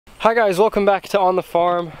Hi guys, welcome back to On the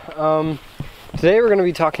Farm. Today we're going to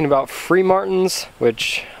be talking about Freemartins,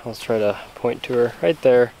 which I'll try to point to her right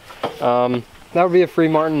there. That would be a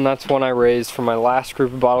Freemartin. That's one I raised from my last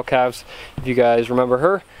group of bottle calves. If you guys remember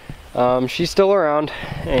her, she's still around,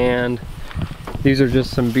 and these are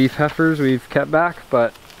just some beef heifers we've kept back,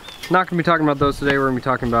 but not going to be talking about those today. We're going to be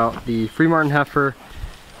talking about the Freemartin heifer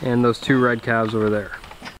and those two red calves over there.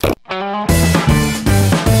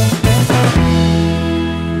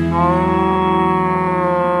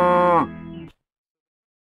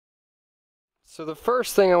 So the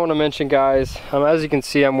first thing I want to mention, guys, as you can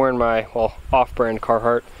see, I'm wearing my, off-brand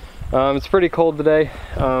Carhartt. It's pretty cold today.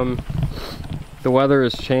 The weather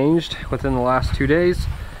has changed within the last 2 days.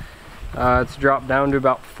 It's dropped down to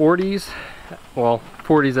about 40s. Well,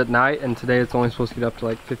 40s at night, and today it's only supposed to get up to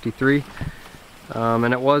like 53.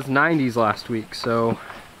 And it was 90s last week, so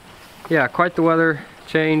yeah, quite the weather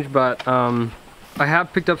change, but I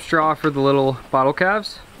have picked up straw for the little bottle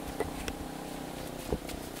calves.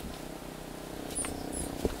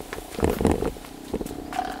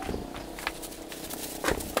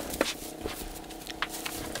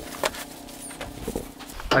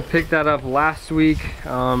 I picked that up last week,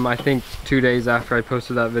 I think 2 days after I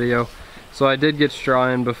posted that video. So I did get straw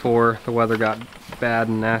in before the weather got bad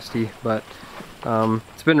and nasty, but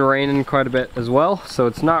it's been raining quite a bit as well, so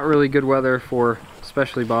it's not really good weather for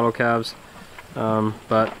especially bottle calves.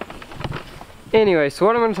 But anyway, so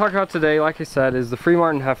what I'm going to talk about today, like I said, is the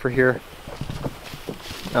Freemartin heifer here,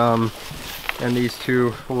 and these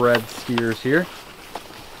two red steers here.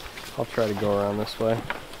 I'll try to go around this way.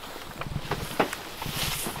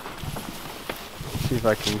 See if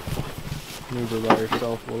I can move her by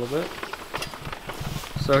herself a little bit.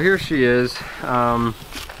 So here she is.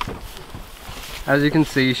 As you can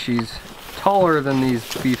see, she's taller than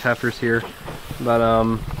these beef heifers here,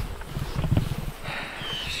 but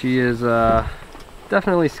she is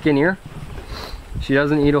definitely skinnier. She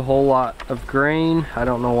doesn't eat a whole lot of grain. I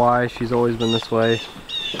don't know why. She's always been this way.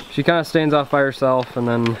 She kind of stands off by herself, and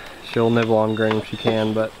then she'll nibble on grain if she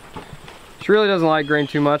can, but she really doesn't like grain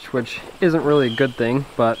too much, which isn't really a good thing.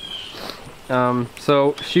 But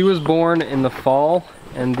so she was born in the fall,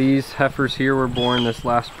 and these heifers here were born this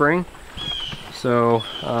last spring. So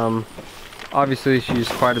obviously she's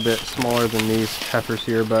quite a bit smaller than these heifers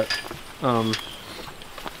here, but I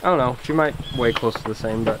don't know, she might weigh close to the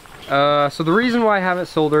same. But so the reason why I haven't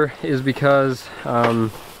sold her is because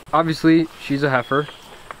obviously she's a heifer.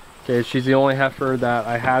 Okay, she's the only heifer that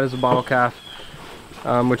I had as a bottle calf.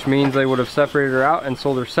 Which means they would have separated her out and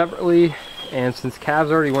sold her separately, and since calves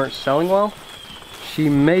already weren't selling well, she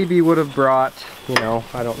maybe would have brought, you know,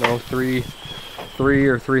 I don't know, three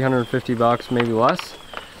or 350 bucks, maybe less,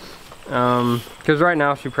 because right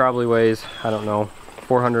now she probably weighs, I don't know,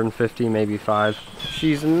 450, maybe 5.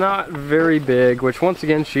 She's not very big, which once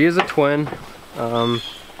again, she is a twin.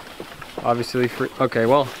 Obviously okay,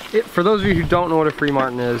 well, for those of you who don't know what a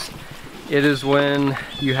Freemartin is, it is when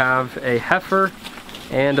you have a heifer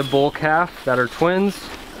and a bull calf that are twins,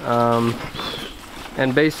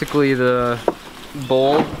 and basically the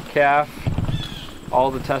bull calf,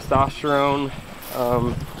 all the testosterone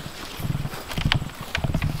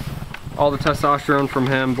from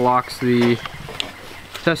him blocks the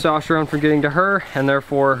testosterone from getting to her, and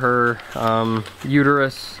therefore her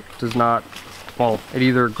uterus does not, well, it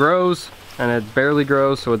either grows and it barely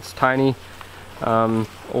grows, so it's tiny,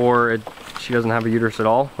 or she doesn't have a uterus at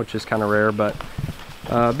all, which is kind of rare. But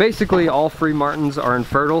basically all Freemartins are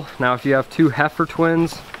infertile. Now if you have two heifer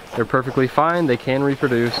twins, they're perfectly fine, they can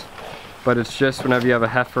reproduce, but it's just whenever you have a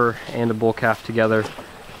heifer and a bull calf together,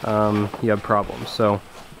 you have problems. So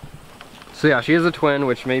yeah, she is a twin,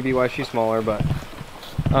 which may be why she's smaller. But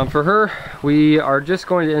for her, we are just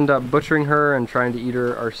going to end up butchering her and trying to eat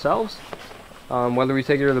her ourselves. Whether we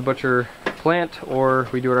take her to the butcher plant or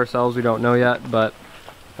we do it ourselves, we don't know yet, but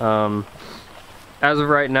as of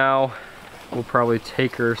right now, we'll probably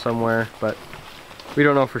take her somewhere, but we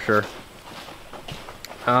don't know for sure.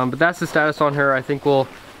 But that's the status on her. I think we'll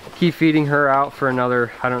keep feeding her out for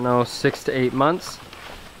another, I don't know, 6 to 8 months.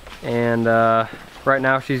 And right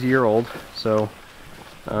now she's a year old, so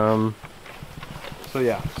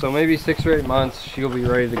yeah, so maybe 6 or 8 months she'll be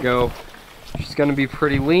ready to go. She's gonna be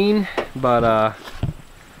pretty lean, but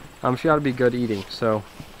she ought to be good eating. So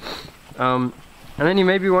and then you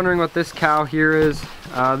may be wondering what this cow here is.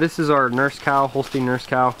 This is our nurse cow, Holstein nurse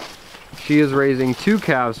cow. She is raising 2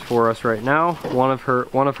 calves for us right now. One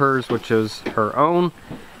of hers, which is her own,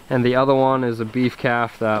 and the other one is a beef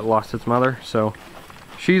calf that lost its mother. So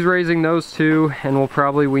she's raising those 2, and we'll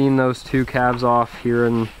probably wean those 2 calves off here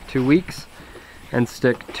in 2 weeks and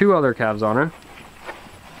stick 2 other calves on her.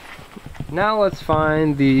 Now let's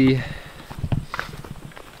find the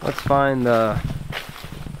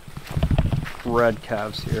red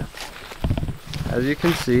calves here. As you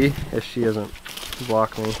can see, if she doesn't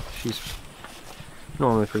block me, she's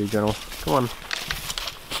normally pretty gentle. Come on.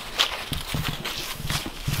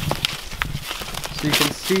 So you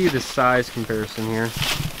can see the size comparison here.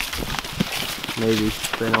 Maybe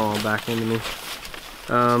they don't all back into me.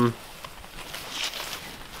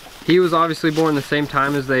 He was obviously born the same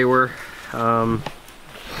time as they were, and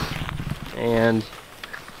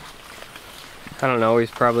I don't know,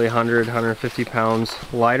 he's probably 100, 150 pounds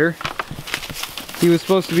lighter. He was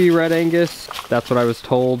supposed to be Red Angus, that's what I was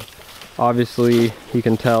told. Obviously, you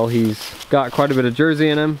can tell he's got quite a bit of Jersey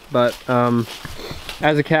in him, but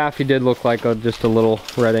as a calf, he did look like just a little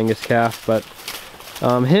Red Angus calf. But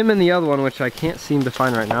him and the other one, which I can't seem to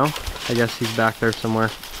find right now, I guess he's back there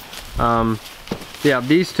somewhere. Yeah,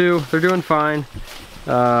 these two, they're doing fine.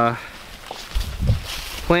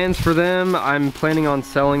 Plans for them, I'm planning on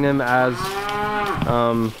selling them as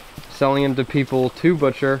selling them to people to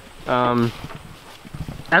butcher.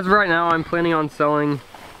 As of right now, I'm planning on selling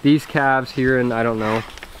these calves here in, I don't know,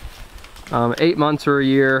 8 months or a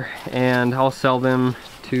year, and I'll sell them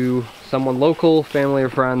to someone local, family or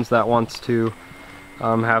friends that wants to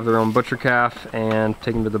have their own butcher calf and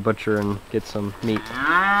take them to the butcher and get some meat.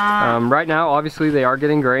 Right now, obviously, they are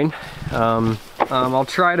getting grain. I'll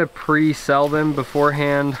try to pre-sell them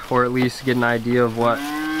beforehand, or at least get an idea of what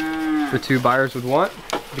the two buyers would want,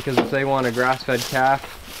 because if they want a grass-fed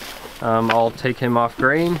calf, I'll take him off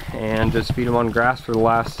grain and just feed him on grass for the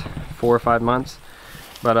last 4 or 5 months.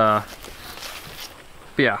 But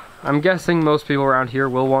yeah, I'm guessing most people around here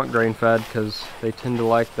will want grain fed because they tend to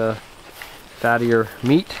like the fattier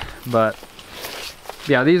meat. But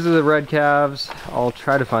yeah, these are the red calves. I'll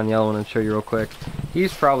try to find the yellow one and show you real quick.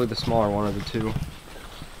 He's probably the smaller one of the two.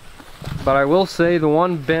 But I will say the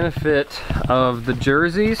one benefit of the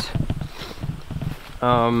jerseys,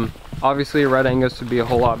 obviously a Red Angus would be a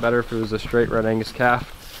whole lot better if it was a straight Red Angus calf.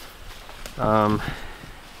 You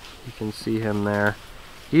can see him there.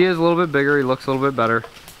 He is a little bit bigger, he looks a little bit better.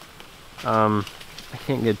 I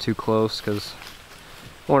can't get too close because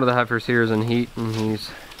one of the heifers here is in heat and he's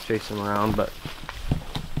chasing around, but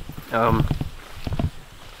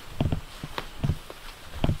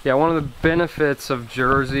yeah, one of the benefits of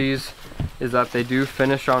jerseys is that they do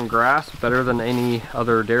finish on grass better than any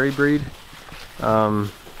other dairy breed.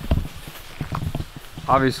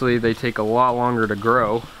 Obviously they take a lot longer to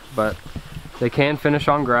grow, but they can finish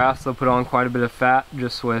on grass. They'll put on quite a bit of fat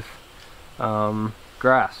just with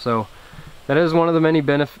grass. So that is one of the many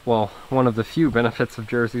benefits, well, one of the few benefits of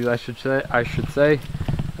jerseys, I should say.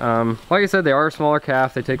 Like I said, they are a smaller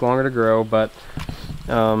calf, they take longer to grow, but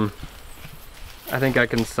I think I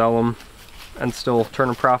can sell them and still turn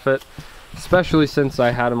a profit, especially since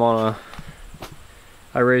I had them on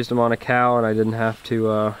I raised them on a cow and I didn't have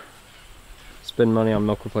to spend money on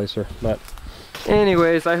milk replacer. But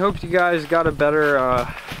anyways, I hope you guys got a better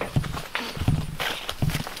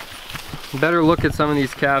look at some of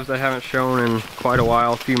these calves I haven't shown in quite a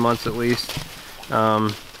while, a few months at least.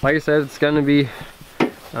 Like I said, it's going to be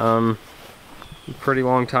a pretty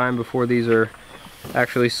long time before these are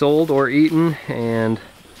actually sold or eaten, and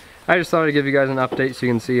I just thought I'd give you guys an update so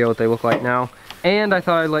you can see what they look like now. And I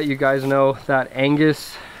thought I'd let you guys know that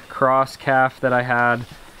Angus cross calf that I had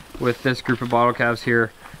with this group of bottle calves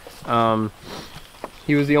here,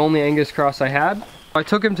 he was the only Angus cross I had. I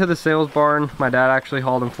took him to the sales barn. My dad actually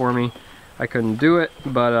hauled him for me. I couldn't do it,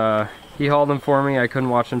 but he hauled him for me. I couldn't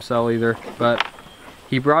watch him sell either, but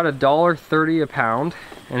he brought $1.30 a pound,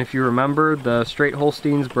 and if you remember, the straight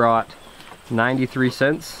Holsteins brought 93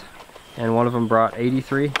 cents and one of them brought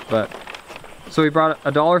 83. But so he brought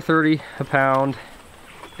 $1.30 a pound,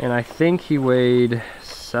 and I think he weighed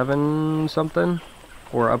 7 something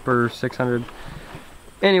or upper 600.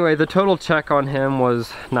 Anyway, the total check on him was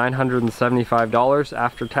 $975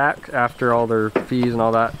 after tax, after all their fees and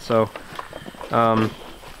all that. So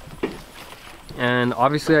and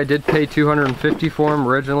obviously I did pay $250 for him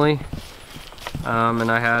originally,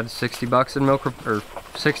 and I had 60 bucks in milk, or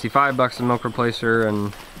 65 bucks in milk replacer,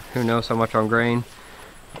 and who knows how much on grain.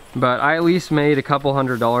 But I at least made a couple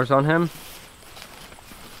 $100s on him.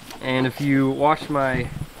 And if you watch my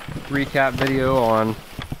recap video on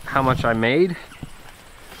how much I made,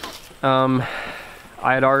 I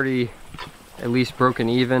had already at least broken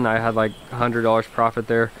even. I had like $100 profit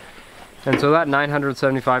there. And so that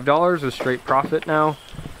 $975 was straight profit now.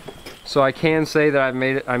 So I can say that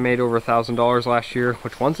I made over $1,000 last year,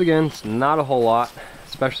 which once again, it's not a whole lot,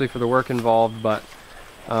 especially for the work involved, but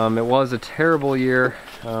it was a terrible year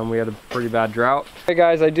We had a pretty bad drought. Hey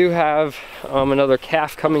guys, I do have another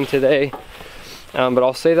calf coming today, but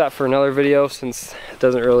I'll save that for another video since it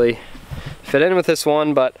doesn't really fit in with this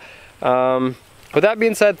one. But with that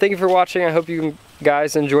being said, thank you for watching. I hope you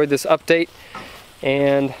guys enjoyed this update.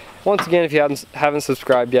 And once again, if you haven't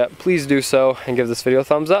subscribed yet, please do so and give this video a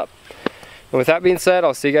thumbs up. And with that being said,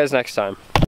 I'll see you guys next time.